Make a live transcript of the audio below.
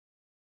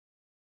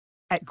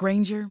At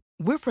Grainger,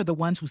 we're for the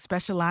ones who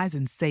specialize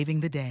in saving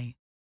the day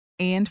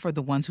and for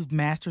the ones who've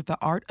mastered the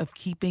art of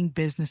keeping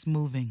business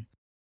moving.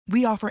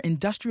 We offer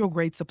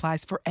industrial-grade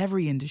supplies for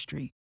every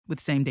industry with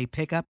same-day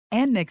pickup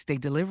and next-day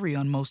delivery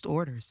on most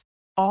orders,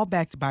 all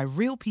backed by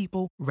real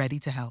people ready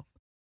to help.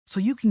 So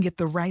you can get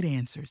the right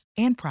answers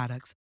and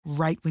products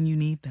right when you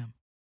need them.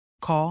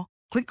 Call,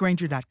 click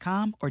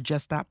Grainger.com, or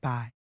just stop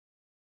by.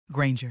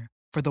 Grainger,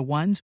 for the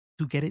ones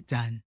who get it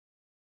done.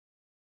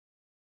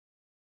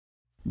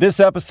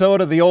 This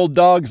episode of the Old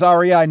Dogs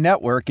REI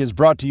Network is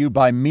brought to you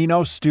by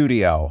Mino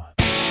Studio.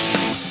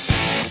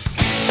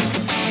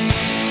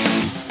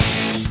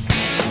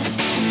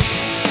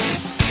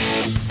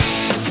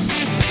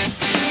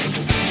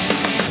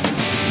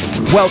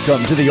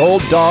 Welcome to the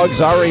Old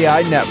Dogs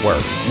REI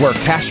Network, where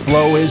cash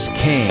flow is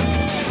king.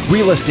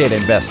 Real estate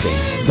investing,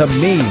 the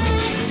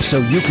means, so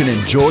you can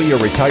enjoy your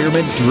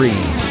retirement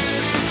dreams.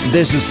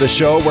 This is the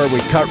show where we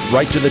cut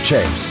right to the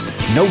chase.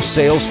 No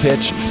sales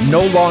pitch,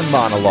 no long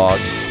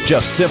monologues,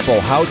 just simple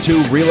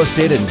how-to real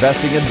estate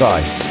investing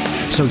advice,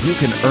 so you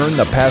can earn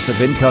the passive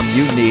income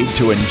you need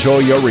to enjoy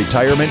your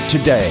retirement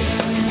today.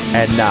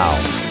 And now,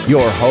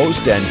 your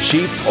host and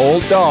chief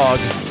old dog,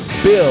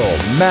 Bill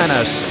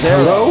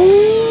Manassero.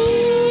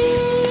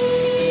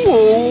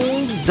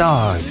 Hello, old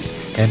dogs,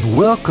 and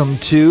welcome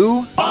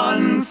to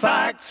Fun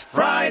Facts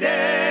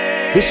Friday.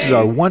 This is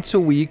our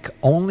once-a-week,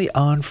 only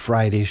on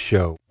Friday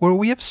show, where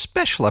we have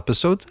special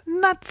episodes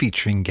not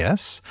featuring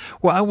guests,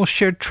 where I will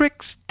share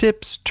tricks,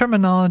 tips,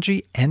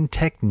 terminology, and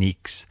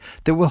techniques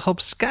that will help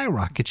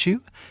skyrocket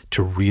you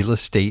to real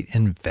estate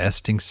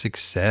investing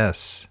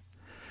success.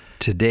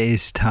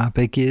 Today's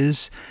topic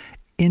is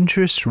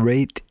interest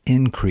rate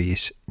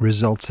increase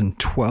results in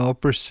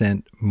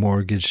 12%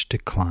 mortgage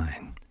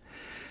decline.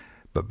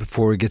 But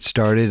before we get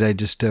started, I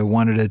just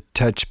wanted to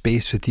touch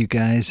base with you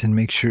guys and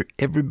make sure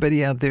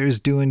everybody out there is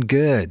doing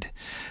good.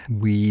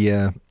 We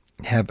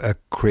have a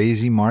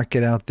crazy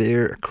market out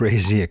there, a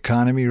crazy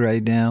economy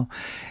right now,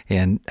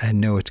 and I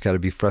know it's got to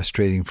be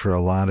frustrating for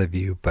a lot of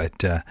you,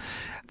 but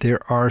there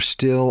are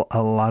still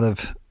a lot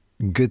of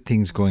good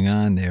things going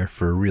on there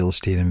for real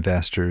estate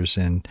investors,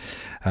 and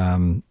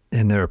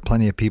there are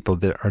plenty of people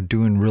that are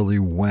doing really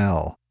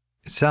well.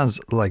 It sounds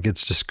like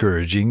it's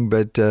discouraging,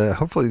 but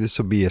hopefully this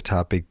will be a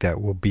topic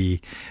that will be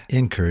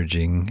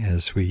encouraging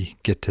as we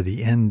get to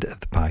the end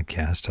of the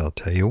podcast. I'll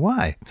tell you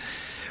why.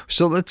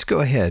 So let's go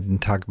ahead and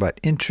talk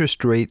about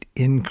interest rate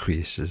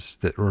increases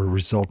that were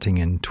resulting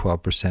in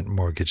 12%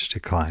 mortgage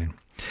decline.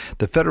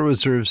 The Federal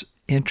Reserve's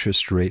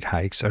interest rate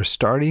hikes are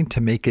starting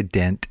to make a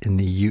dent in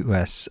the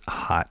U.S.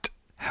 hot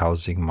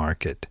housing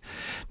market.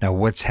 Now,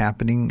 what's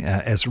happening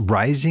as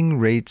rising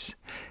rates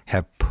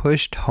have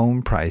pushed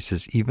home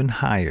prices even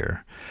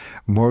higher,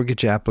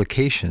 mortgage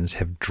applications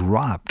have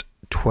dropped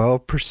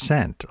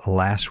 12%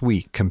 last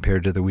week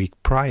compared to the week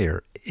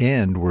prior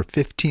and were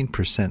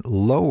 15%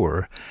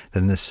 lower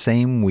than the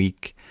same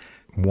week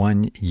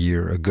 1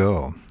 year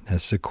ago.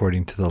 That's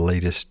according to the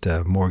latest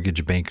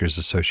Mortgage Bankers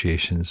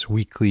Association's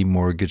weekly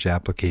mortgage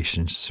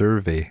application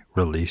survey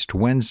released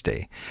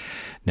Wednesday.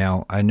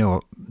 Now, I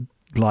know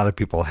a lot of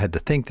people had to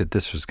think that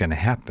this was going to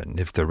happen.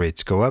 If the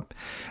rates go up,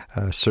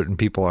 certain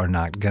people are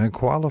not going to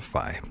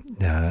qualify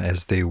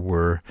as they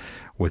were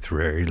with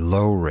very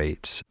low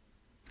rates.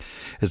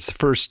 It's the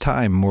first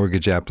time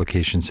mortgage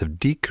applications have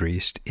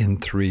decreased in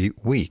 3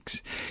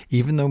 weeks.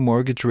 Even though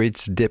mortgage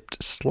rates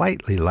dipped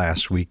slightly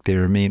last week, they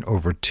remain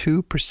over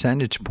 2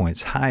 percentage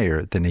points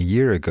higher than a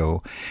year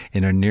ago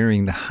and are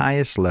nearing the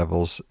highest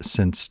levels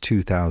since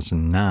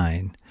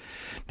 2009.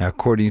 Now,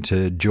 according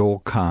to Joel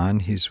Kahn,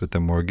 he's with the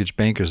Mortgage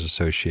Bankers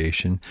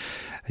Association,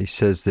 he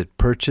says that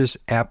purchase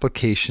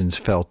applications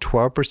fell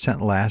 12%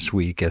 last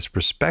week as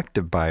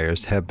prospective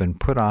buyers have been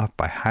put off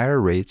by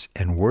higher rates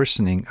and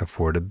worsening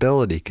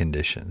affordability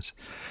conditions.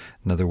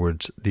 In other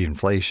words, the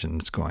inflation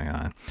that's going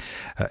on.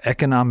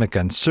 Economic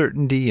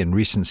uncertainty and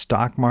recent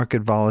stock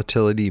market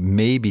volatility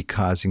may be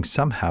causing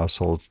some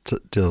households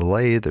to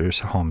delay their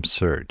home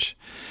search.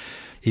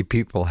 If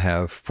people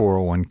have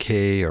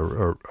 401k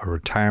or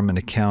retirement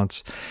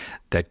accounts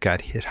that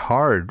got hit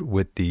hard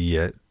with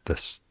the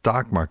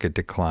stock market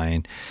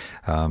decline,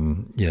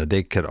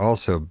 they could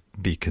also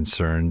be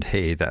concerned,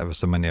 hey, that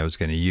was the money I was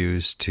going to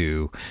use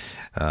to,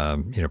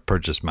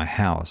 purchase my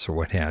house or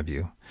what have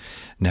you.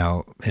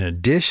 Now, in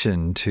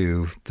addition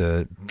to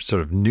the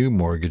sort of new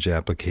mortgage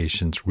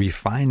applications,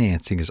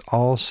 refinancing is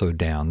also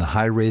down. The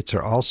high rates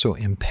are also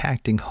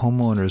impacting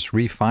homeowners'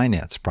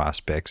 refinance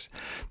prospects.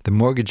 The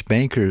Mortgage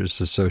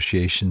Bankers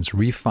Association's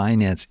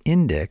refinance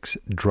index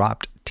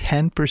dropped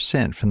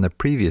 10% from the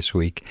previous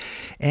week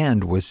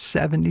and was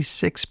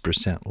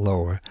 76%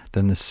 lower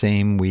than the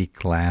same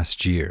week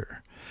last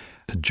year.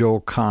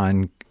 Joel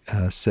Kahn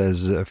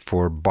says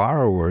for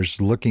borrowers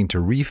looking to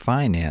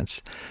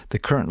refinance, the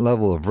current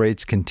level of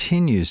rates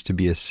continues to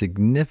be a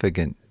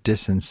significant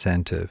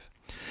disincentive.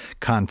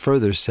 Kahn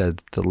further said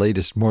that the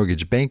latest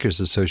Mortgage Bankers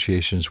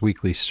Association's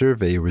weekly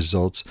survey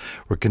results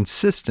were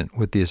consistent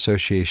with the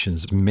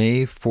association's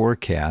May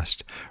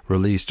forecast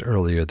released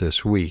earlier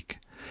this week.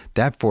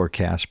 That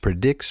forecast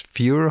predicts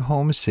fewer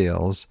home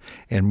sales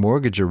and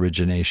mortgage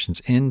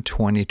originations in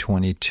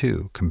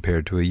 2022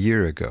 compared to a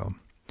year ago.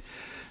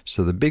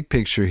 So the big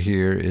picture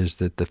here is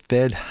that the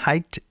Fed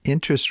hiked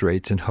interest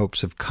rates in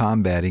hopes of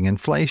combating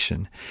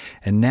inflation,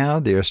 and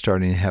now they are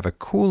starting to have a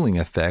cooling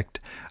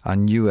effect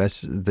on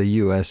the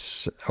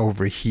U.S.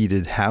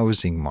 overheated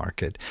housing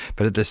market.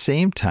 But at the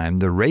same time,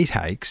 the rate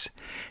hikes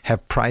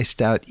have priced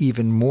out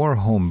even more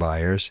home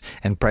buyers,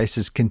 and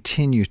prices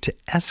continue to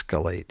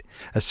escalate,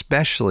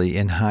 especially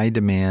in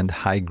high-demand,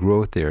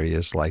 high-growth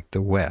areas like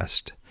the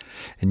West.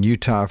 In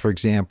Utah, for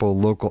example,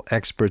 local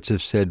experts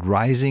have said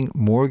rising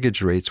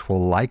mortgage rates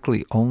will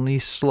likely only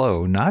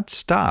slow, not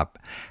stop,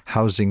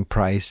 housing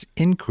price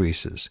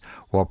increases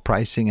while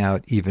pricing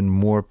out even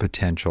more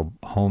potential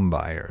home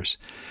buyers.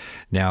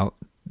 Now,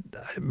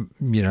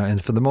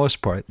 and for the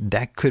most part,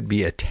 that could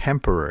be a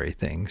temporary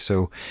thing.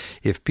 So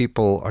if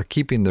people are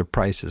keeping their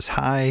prices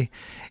high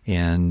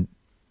and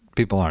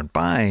people aren't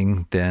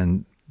buying,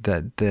 then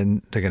they're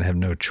going to have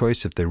no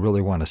choice if they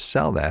really want to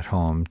sell that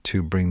home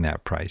to bring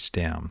that price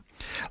down.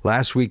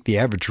 Last week, the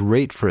average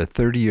rate for a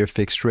 30-year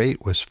fixed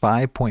rate was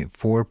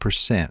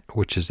 5.4%,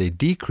 which is a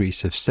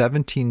decrease of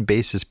 17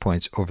 basis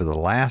points over the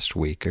last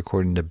week,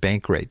 according to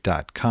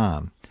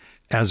Bankrate.com.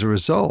 As a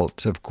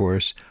result, of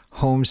course,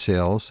 home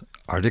sales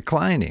are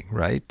declining,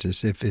 right?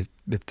 As if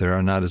there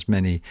are not as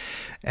many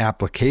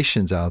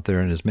applications out there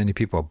and as many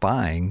people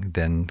buying,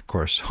 then, of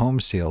course,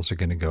 home sales are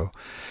going to go.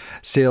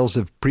 Sales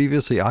of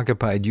previously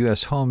occupied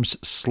U.S. homes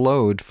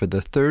slowed for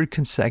the third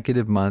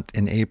consecutive month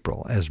in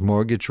April as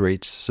mortgage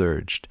rates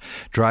surged,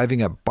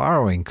 driving up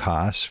borrowing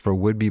costs for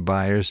would-be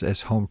buyers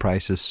as home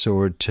prices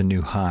soared to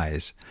new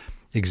highs.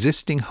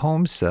 Existing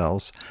home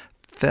sales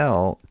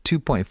fell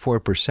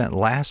 2.4%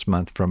 last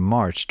month from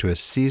March to a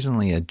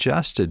seasonally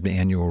adjusted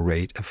annual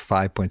rate of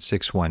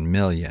 5.61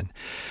 million.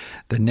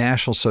 The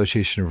National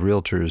Association of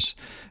Realtors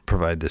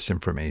provide this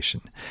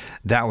information.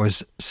 That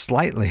was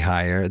slightly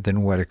higher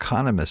than what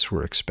economists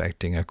were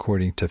expecting,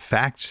 according to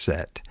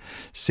FactSet.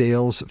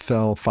 Sales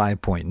fell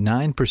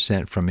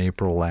 5.9% from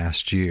April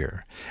last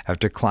year.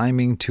 After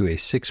climbing to a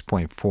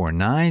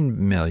 6.49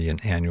 million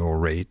annual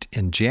rate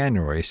in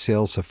January,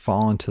 sales have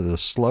fallen to the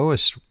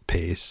slowest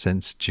pace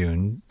since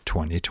June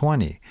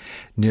 2020,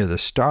 near the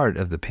start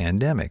of the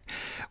pandemic,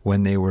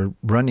 when they were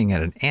running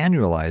at an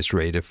annualized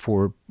rate of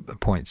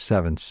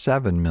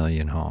 4.77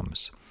 million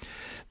homes.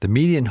 The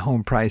median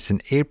home price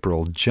in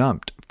April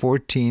jumped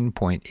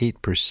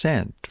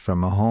 14.8%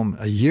 from a home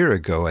a year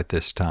ago at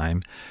this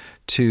time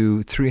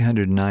to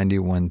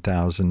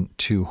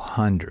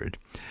 $391,200.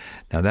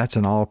 Now, that's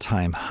an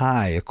all-time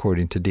high,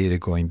 according to data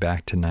going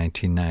back to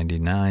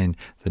 1999,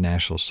 the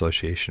National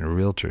Association of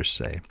Realtors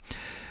say.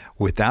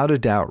 Without a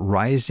doubt,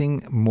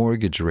 rising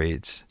mortgage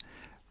rates,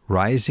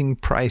 rising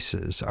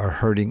prices are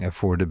hurting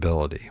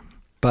affordability.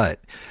 But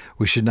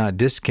we should not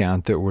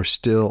discount that we're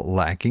still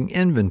lacking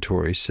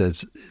inventory,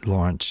 says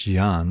Lawrence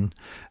Yun,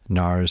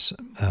 NAR's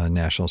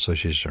National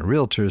Association of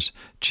Realtors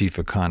chief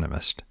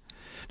economist.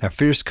 Now,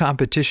 fierce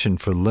competition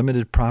for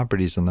limited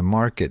properties on the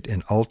market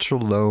and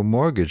ultra-low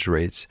mortgage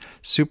rates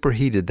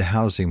superheated the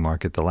housing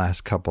market the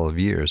last couple of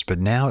years, but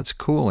now it's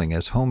cooling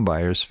as home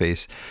buyers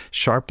face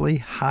sharply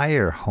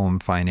higher home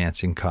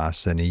financing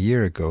costs than a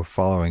year ago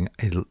following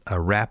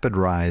a rapid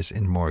rise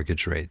in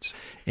mortgage rates.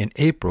 In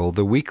April,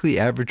 the weekly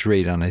average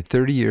rate on a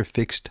 30-year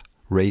fixed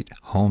rate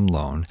home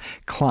loan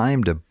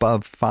climbed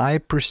above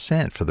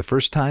 5% for the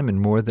first time in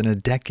more than a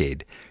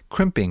decade,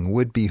 crimping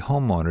would-be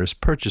homeowners'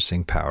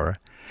 purchasing power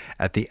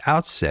at the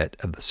outset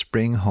of the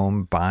spring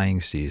home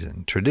buying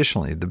season,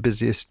 traditionally the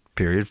busiest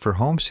period for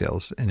home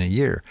sales in a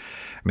year.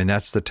 I mean,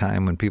 that's the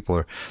time when people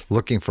are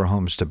looking for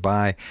homes to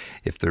buy.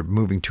 If they're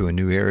moving to a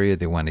new area,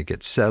 they want to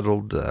get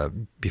settled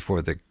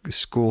before the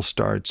school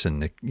starts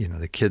and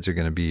the kids are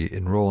going to be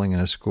enrolling in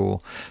a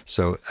school.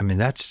 So, I mean,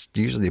 that's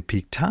usually a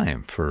peak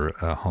time for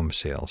home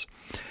sales.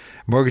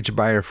 Mortgage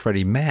buyer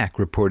Freddie Mac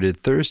reported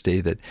Thursday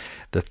that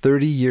the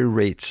 30-year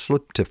rate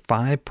slipped to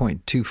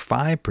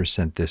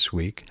 5.25% this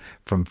week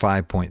from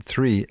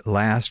 5.3%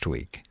 last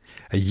week.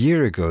 A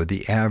year ago,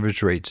 the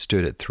average rate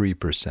stood at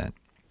 3%.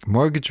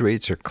 Mortgage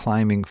rates are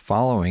climbing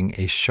following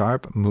a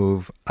sharp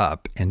move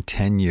up in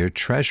 10-year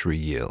Treasury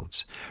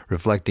yields,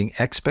 reflecting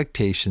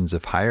expectations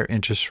of higher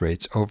interest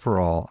rates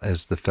overall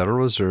as the Federal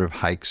Reserve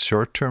hikes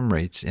short-term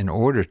rates in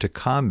order to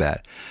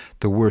combat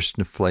the worst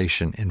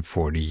inflation in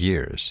 40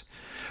 years.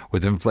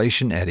 With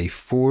inflation at a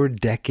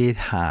 4-decade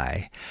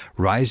high,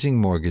 rising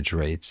mortgage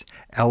rates,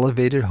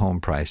 elevated home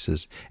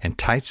prices, and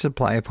tight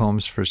supply of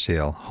homes for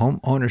sale, home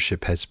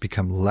ownership has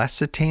become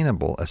less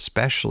attainable,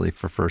 especially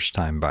for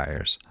first-time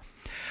buyers.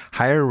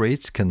 Higher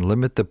rates can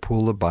limit the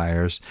pool of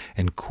buyers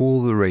and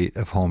cool the rate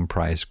of home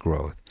price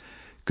growth.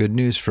 Good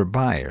news for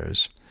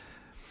buyers,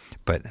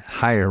 but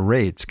higher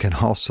rates can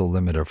also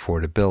limit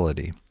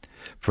affordability.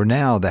 For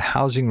now, the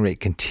housing rate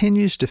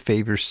continues to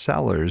favor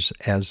sellers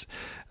as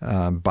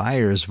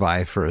buyers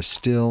vie for a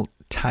still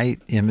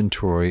tight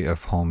inventory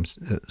of homes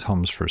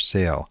for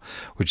sale,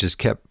 which has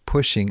kept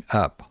pushing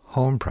up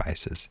home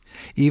prices.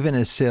 Even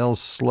as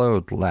sales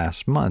slowed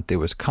last month, it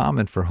was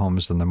common for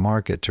homes on the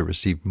market to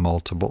receive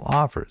multiple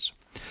offers.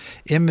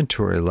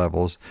 Inventory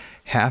levels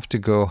have to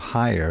go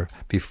higher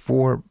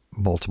before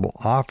multiple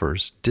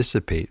offers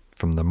dissipate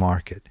from the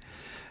market.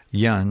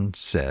 Yun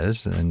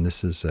says, and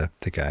this is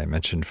the guy I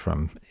mentioned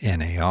from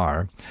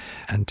NAR,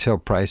 until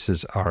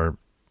prices are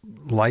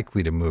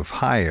likely to move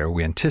higher,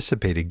 we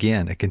anticipate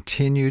again a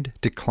continued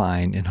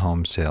decline in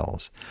home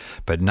sales,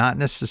 but not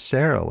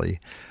necessarily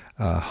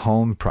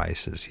home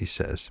prices, he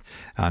says.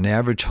 On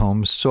average,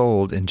 homes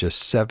sold in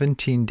just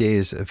 17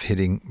 days of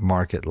hitting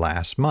market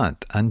last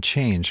month,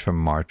 unchanged from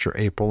March or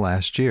April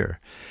last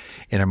year.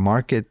 In a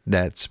market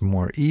that's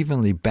more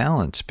evenly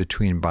balanced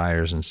between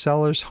buyers and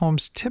sellers,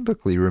 homes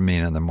typically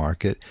remain on the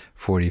market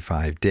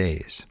 45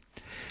 days.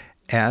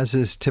 As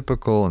is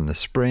typical in the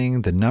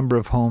spring, the number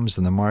of homes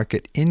in the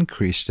market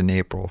increased in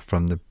April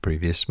from the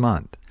previous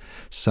month.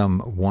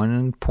 Some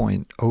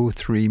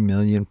 1.03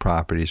 million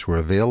properties were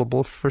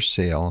available for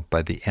sale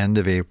by the end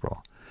of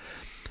April,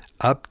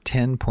 up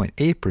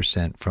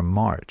 10.8% from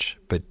March,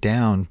 but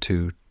down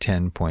to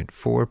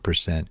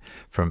 10.4%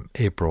 from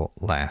April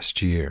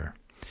last year.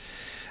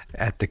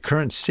 At the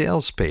current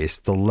sales pace,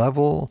 the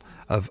level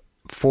of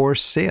for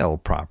sale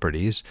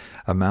properties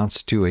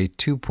amounts to a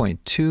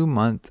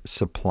 2.2-month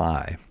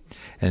supply.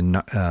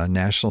 And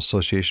National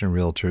Association of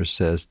Realtors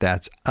says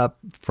that's up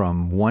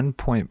from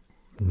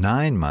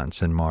 1.9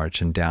 months in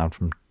March and down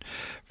from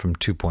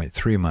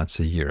 2.3 months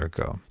a year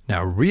ago.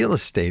 Now, real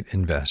estate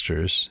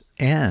investors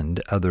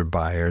and other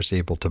buyers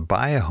able to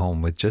buy a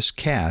home with just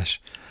cash,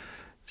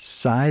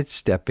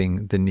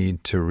 sidestepping the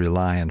need to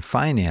rely on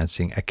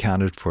financing,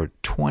 accounted for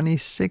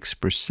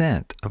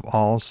 26% of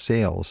all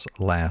sales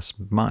last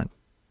month,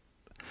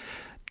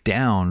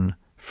 down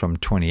from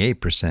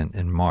 28%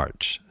 in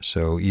March.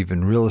 So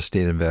even real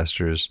estate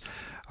investors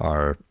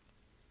are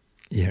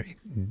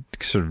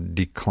sort of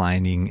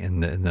declining in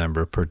the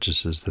number of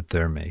purchases that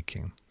they're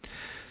making.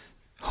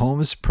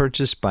 Homes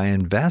purchased by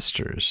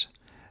investors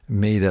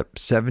made up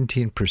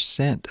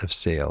 17% of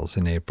sales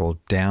in April,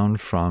 down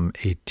from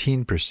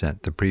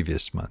 18% the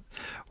previous month,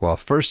 while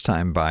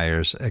first-time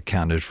buyers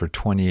accounted for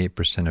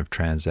 28% of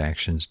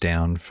transactions,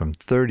 down from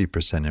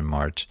 30% in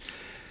March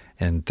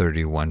and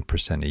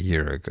 31% a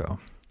year ago.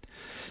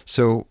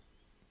 So,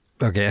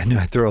 okay, I know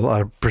I throw a lot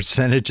of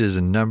percentages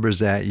and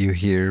numbers at you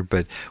here,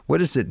 but what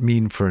does it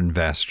mean for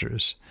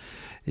investors?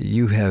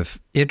 You have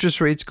interest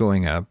rates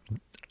going up,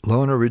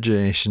 loan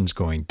originations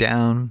going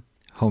down,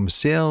 home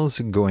sales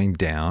going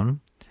down,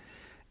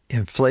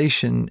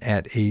 inflation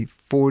at a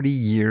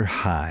 40-year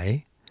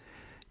high,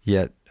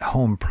 yet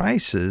home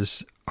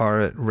prices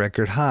are at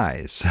record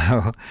highs.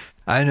 So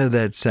I know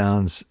that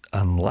sounds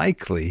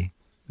unlikely.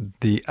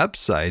 The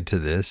upside to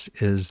this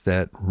is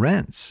that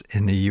rents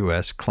in the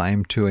U.S.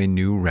 climbed to a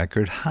new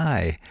record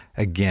high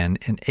again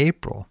in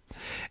April,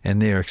 and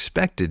they are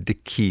expected to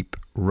keep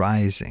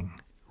rising.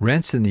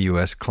 Rents in the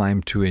U.S.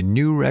 climbed to a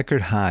new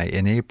record high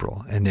in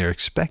April, and they're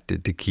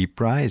expected to keep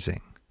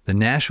rising. The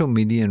national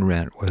median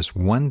rent was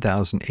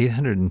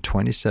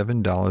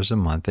 $1,827 a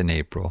month in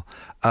April,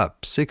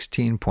 up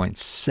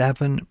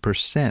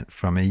 16.7%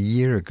 from a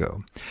year ago,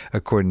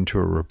 according to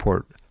a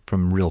report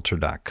from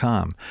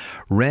Realtor.com.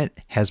 Rent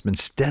has been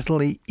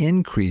steadily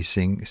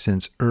increasing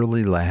since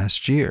early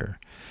last year.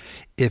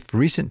 If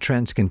recent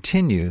trends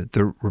continue,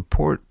 the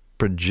report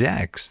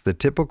projects the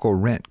typical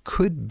rent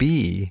could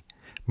be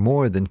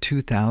more than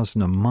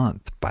 $2,000 a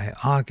month by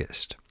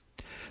August.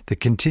 The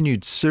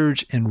continued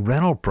surge in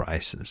rental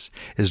prices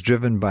is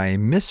driven by a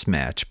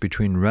mismatch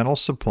between rental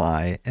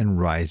supply and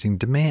rising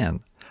demand,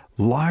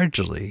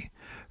 largely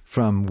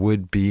from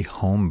would-be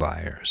home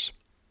buyers.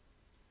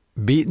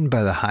 Beaten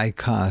by the high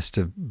cost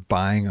of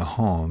buying a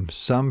home,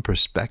 some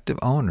prospective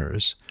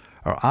owners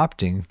are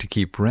opting to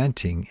keep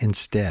renting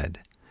instead.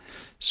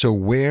 So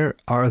where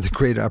are the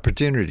great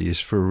opportunities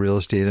for real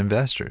estate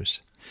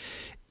investors?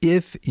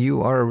 If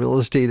you are a real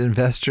estate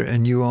investor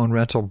and you own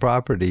rental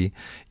property,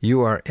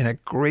 you are in a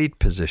great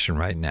position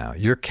right now.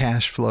 Your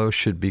cash flow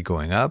should be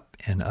going up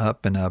and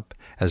up and up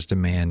as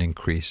demand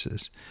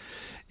increases.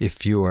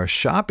 If you are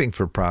shopping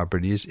for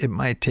properties, it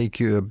might take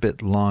you a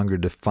bit longer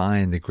to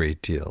find the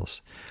great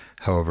deals.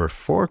 However,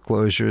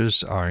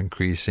 foreclosures are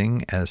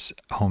increasing as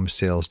home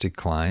sales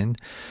decline,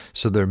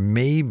 so there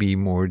may be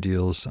more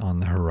deals on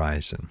the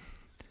horizon.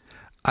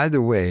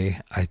 Either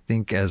way, I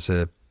think as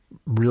a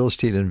real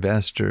estate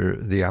investor,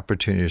 the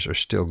opportunities are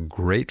still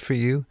great for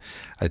you.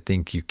 I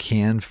think you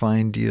can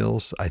find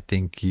deals. I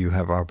think you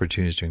have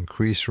opportunities to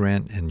increase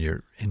rent and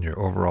your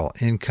overall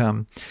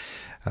income.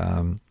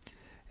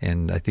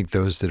 And I think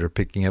those that are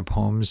picking up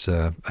homes,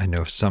 I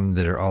know some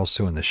that are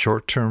also in the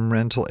short-term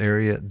rental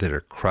area that are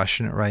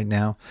crushing it right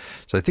now.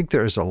 So I think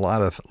there's a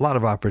lot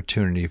of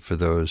opportunity for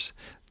those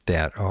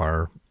that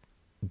are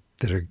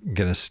going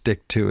to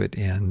stick to it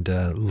and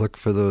look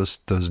for those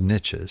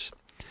niches.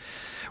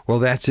 Well,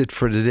 that's it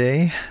for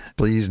today.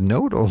 Please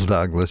note, Old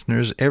Dog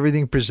listeners,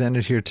 everything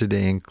presented here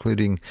today,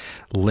 including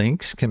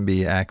links, can be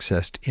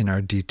accessed in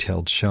our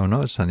detailed show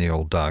notes on the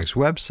Old Dogs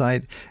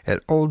website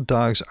at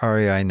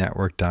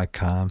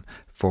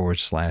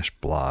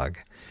olddogsreinetwork.com/blog.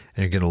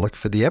 And you're going to look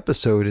for the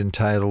episode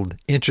entitled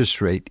Interest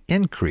Rate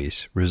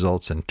Increase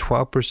Results in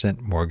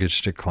 12%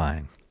 Mortgage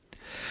Decline.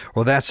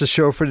 Well, that's the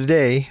show for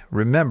today.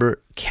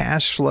 Remember,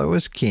 cash flow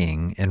is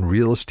king and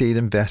real estate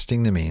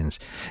investing the means.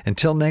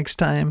 Until next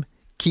time,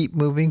 keep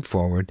moving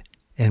forward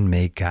and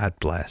may God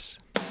bless.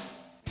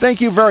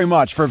 Thank you very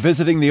much for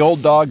visiting the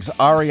Old Dogs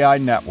REI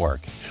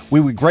Network. We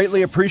would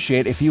greatly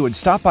appreciate if you would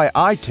stop by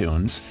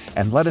iTunes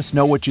and let us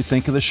know what you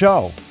think of the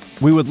show.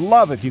 We would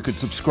love if you could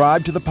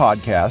subscribe to the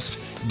podcast,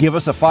 give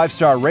us a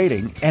 5-star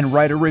rating, and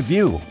write a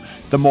review.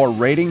 The more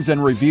ratings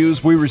and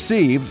reviews we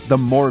receive, the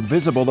more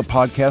visible the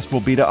podcast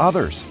will be to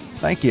others.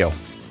 Thank you.